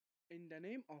In the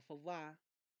name of Allah,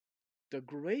 the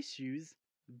gracious,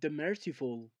 the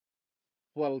merciful.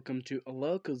 Welcome to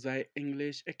Al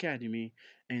English Academy.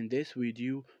 In this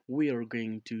video, we are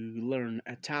going to learn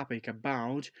a topic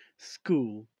about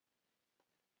school.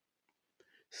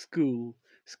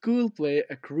 School play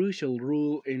a crucial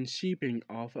role in shaping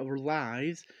of our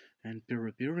lives and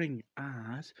preparing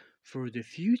us for the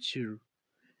future.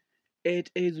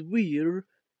 It is where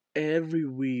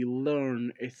we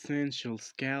learn essential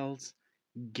skills,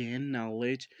 gain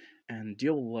knowledge, and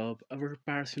develop our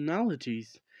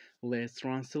personalities. Let's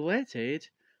translate it.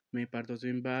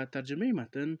 میپردازیم به ترجمه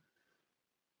متن.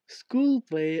 School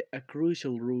play a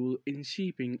crucial role in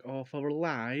shaping of our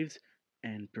lives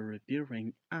and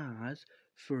preparing us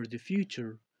for the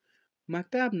future.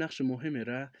 مکتب نقش مهمی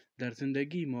را در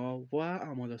زندگی ما و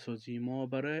آماده سازی ما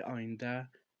برای آینده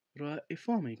را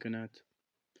ایفا می کند.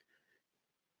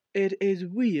 It is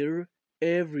where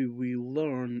we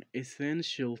learn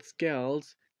essential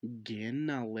skills, gain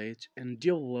knowledge, and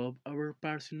develop our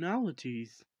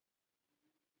personalities.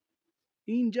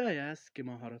 این جای است که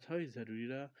مهارت‌های ضروری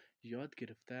را یاد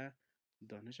گرفته،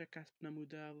 دانش کسب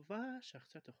نموده و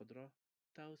شخصیت خود را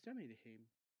توسعه می‌دهیم.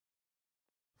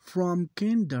 From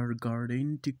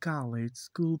kindergarten to college,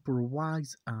 school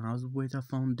provides us with a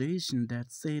foundation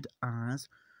that sets us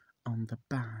on the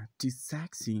path to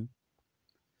succeed.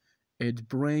 It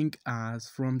brings us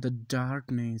from the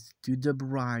darkness to the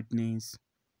brightness.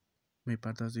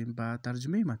 میپردازیم به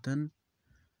ترجمه متن.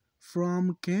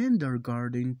 From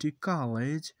kindergarten to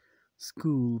college,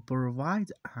 school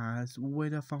provides us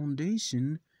with a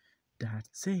foundation that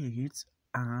sets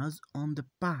us on the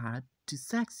path to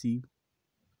succeed.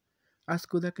 از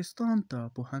کودکستان تا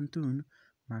پوهنتون،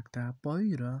 مکتب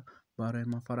پایی را برای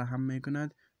ما فراهم می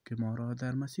کند که ما را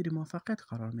در مسیر موفقیت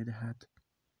قرار می دهد.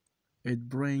 It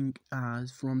brings us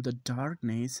from the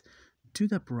darkness to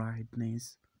the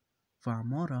brightness و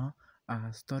ما را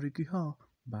از تاریکی ها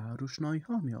به روشنایی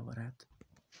ها می آورد.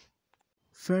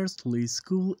 Firstly,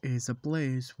 school is a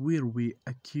place where we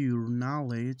acquire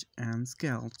knowledge and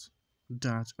skills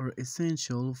that are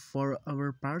essential for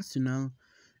our personal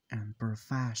and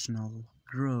professional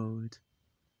growth.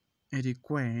 It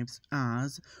equips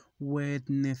us with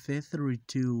necessary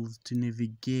tools to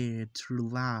navigate through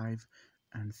life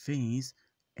and face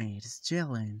its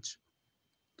challenge.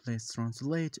 Let's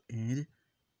translate it.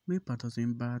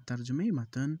 میپردازیم به ترجمه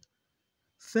متن.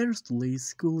 Firstly,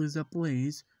 school is a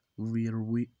place where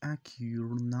we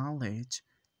acquire knowledge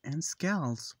and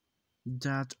skills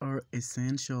that are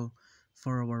essential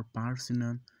for our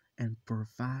personal and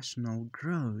professional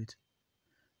growth.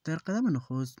 در قدم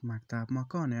نخست مکتب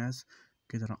مکانی است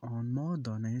که در آن ما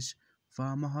دانش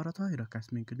و مهارت‌هایی را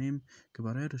کسب می‌کنیم که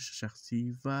برای رشد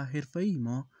شخصی و حرفه‌ای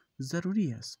ما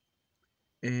ضروری است.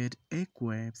 It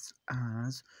equips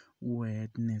us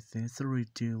with necessary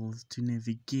tools to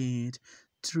navigate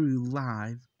through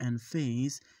life and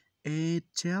face a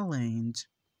challenge.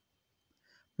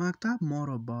 مکتب ما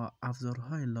را با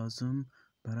ابزارهای لازم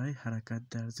برای حرکت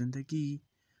در زندگی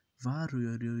و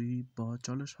رویارویی با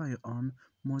چالش‌های آن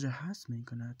مجهز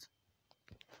می‌کند.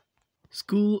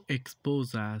 School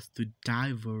exposes us to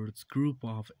diverse group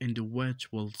of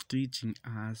individuals teaching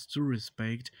us to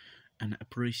respect and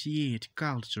appreciate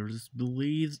cultures,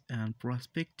 beliefs, and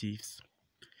perspectives.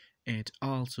 It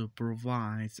also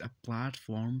provides a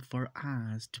platform for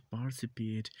us to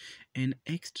participate in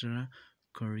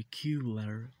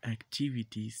extracurricular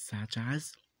activities such as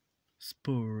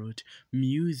sport,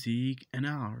 music, and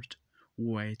art,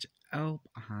 which help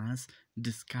us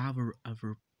discover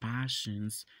our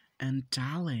passions and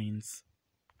talents.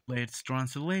 Let's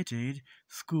translate it.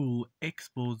 School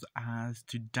exposes us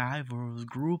to diverse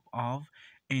group of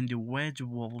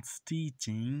individuals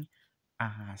teaching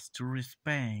us to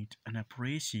respect and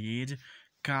appreciate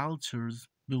cultures,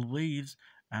 beliefs,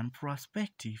 and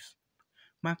perspectives.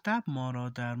 مکتب ما را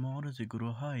در معرض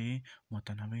گروه‌های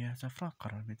متنوعی از افراد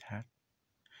قرار می‌دهد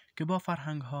که با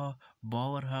فرهنگ‌ها،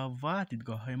 باورها و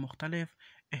دیدگاه‌های مختلف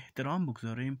احترام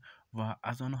بگذاریم و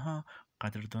از آنها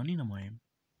قدردانی نماییم.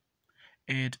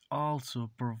 It also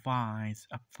provides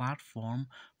a platform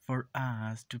for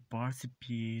us to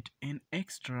participate in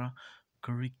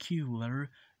extracurricular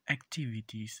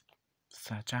activities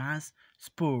such as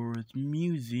sport,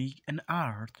 music, and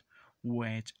art,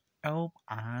 which help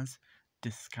us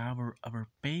discover our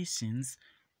passions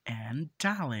and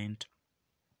talent.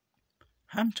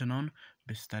 همچنان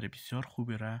بستر بسیار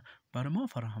خوبی را برای ما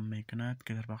فراهم می کند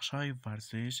که در بخش‌های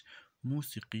ورزش،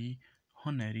 موسیقی،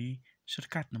 هنری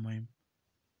شرکت نماییم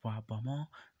و با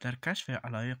ما در کشف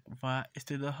علایق و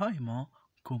استعدادهای ما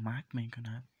کمک می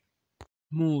کند.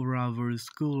 Moreover,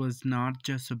 school is not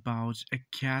just about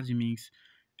academics,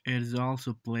 it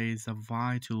also plays a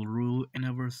vital role in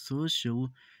our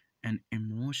social and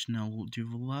emotional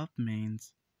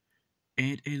development.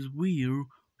 It is where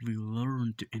we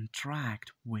learn to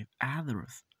interact with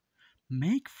others,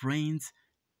 make friends,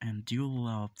 and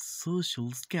develop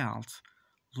social skills.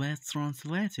 Let's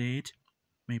translate it.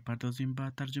 می‌پردازیم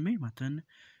به ترجمه متن.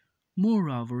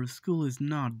 Moreover, school is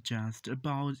not just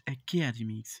about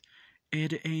academics.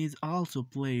 It is also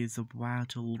plays a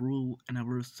vital role in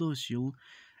our social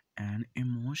and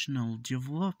emotional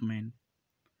development.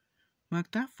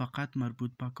 مکتب فقط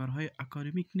مربوط به کارهای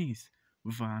اکادمیک نیست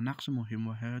و نقش مهم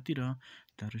و حیاتی را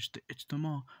در رشد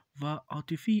اجتماع و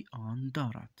عاطفی آن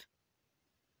دارد.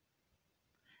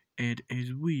 It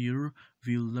is where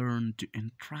we learn to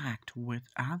interact with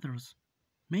others,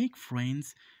 make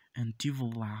friends and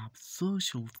develop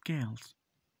social skills.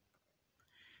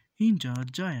 اینجا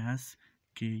جای است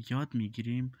که یاد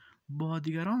میگیریم با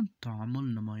دیگران تعامل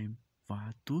نماییم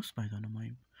و دوست پیدا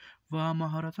نماییم و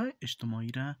مهارت‌های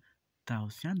اجتماعی را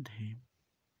توسعه دهیم.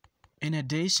 In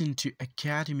addition to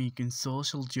academic and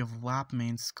social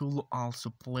development, school also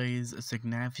plays a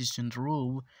significant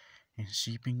role in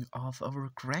shaping of our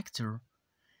character.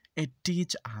 It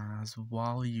teaches us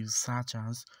values such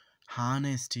as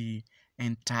honesty,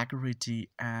 integrity,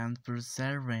 and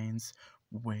perseverance,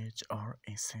 which are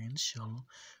essential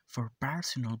for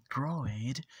personal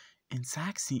growth and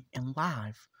success in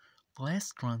life. Let's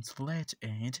translate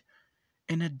it.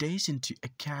 In addition to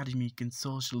academic and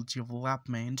social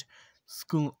development,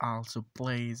 school also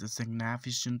plays a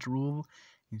significant role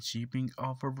in shaping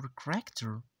of our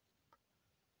character.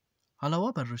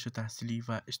 علاوه بر رشد تحصیلی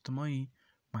و اجتماعی،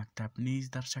 مکتب نیز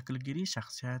در شکلگیری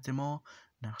شخصیت ما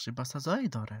نقش بسزایی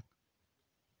دارد.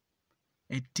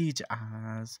 It teaches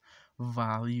us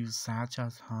values such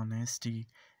as honesty,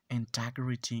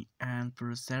 integrity, and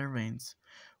perseverance,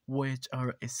 which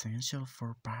are essential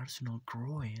for personal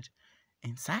growth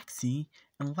and success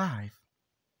in life.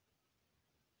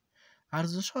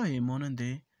 ارزش‌های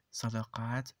مانند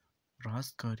صداقت،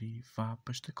 راستکاری و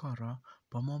پشتکار را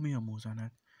با ما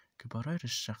می‌آموزاند که برای رشد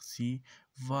شخصی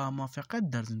و موفقیت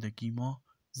در زندگی ما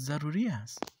ضروری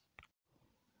است.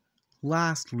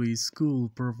 Lastly, school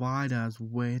provides us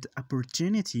with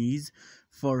opportunities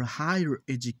for higher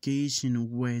education,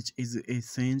 which is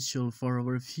essential for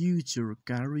our future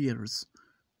careers.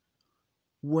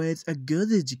 With a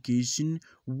good education,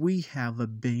 we have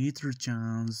a better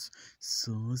chance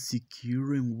of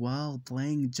securing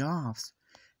well-paying jobs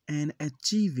and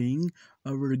achieving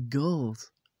our goals.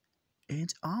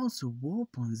 It also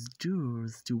opens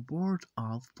doors to world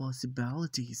of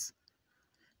possibilities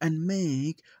and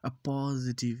make a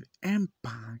positive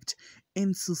impact in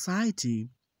society.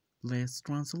 Let's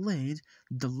translate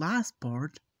the last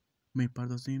part.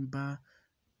 می‌پردازیم به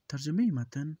ترجمه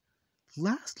متن.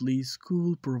 Lastly,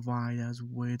 school provides us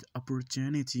with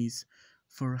opportunities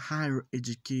for higher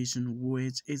education,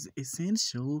 which is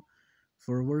essential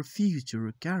for our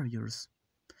future careers.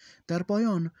 در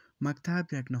پایان، مکتب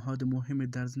یک نهاد مهم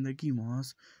در زندگی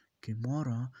ماست که ما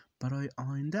را برای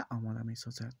آینده آماده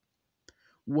می‌سازد.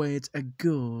 With a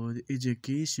good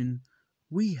education,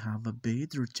 we have a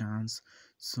better chance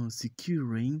of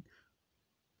securing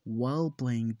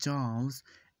well-paying jobs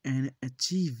and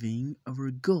achieving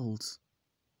our goals.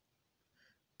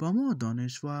 با ما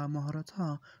دانش و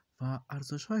مهارت‌ها و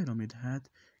ارزش‌هایی را می‌دهد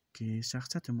که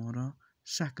شخصیت ما را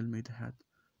شکل می‌دهد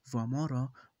و ما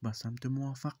را به سمت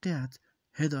موفقیت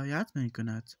هدایت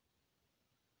می‌کند.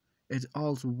 It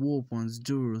also opens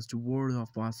doors to world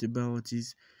of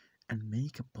possibilities and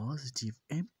make a positive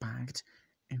impact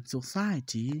in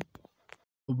society.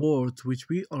 The words which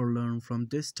we all learn from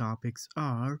these topics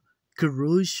are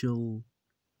crucial,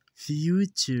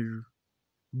 future,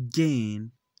 gain,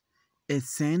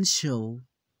 essential,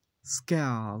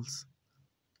 skills,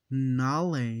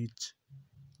 knowledge,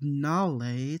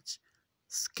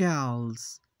 skills,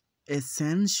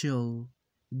 essential,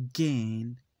 gain,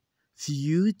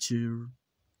 future,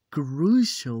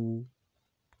 crucial,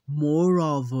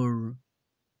 moreover,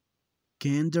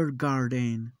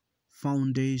 kindergarten,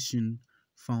 foundation,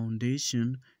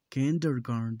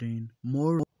 kindergarten,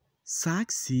 more,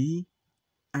 succeed,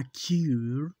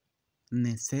 occur,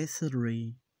 necessary,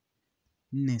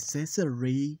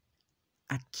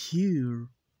 occur,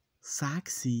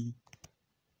 succeed,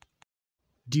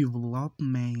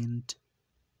 development,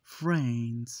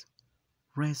 friends,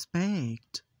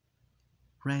 respect,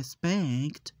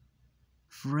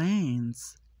 friends,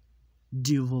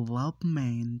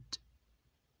 development,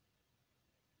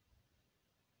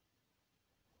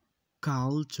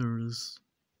 cultures,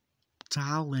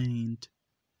 talent,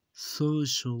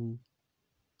 social,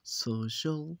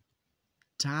 social,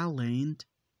 talent,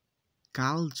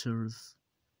 cultures,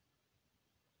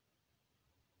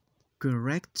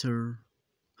 character,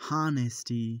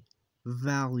 honesty,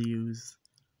 values,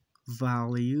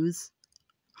 values,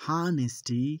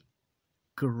 honesty,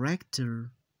 character,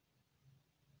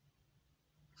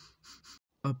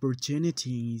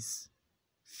 opportunities,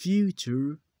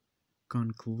 future,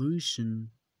 conclusion.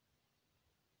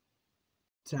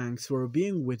 Thanks for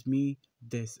being with me.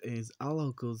 This is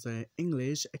Alakoze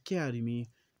English Academy,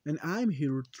 and I'm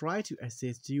here to try to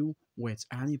assist you with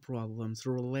any problems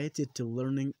related to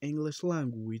learning English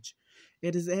language.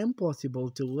 It is impossible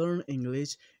to learn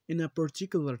English in a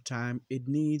particular time. It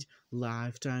needs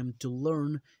lifetime to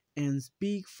learn and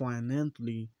speak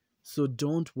fluently. So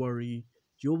don't worry,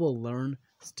 you will learn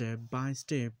step by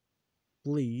step.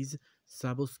 Please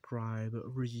subscribe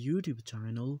our YouTube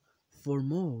channel for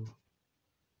more.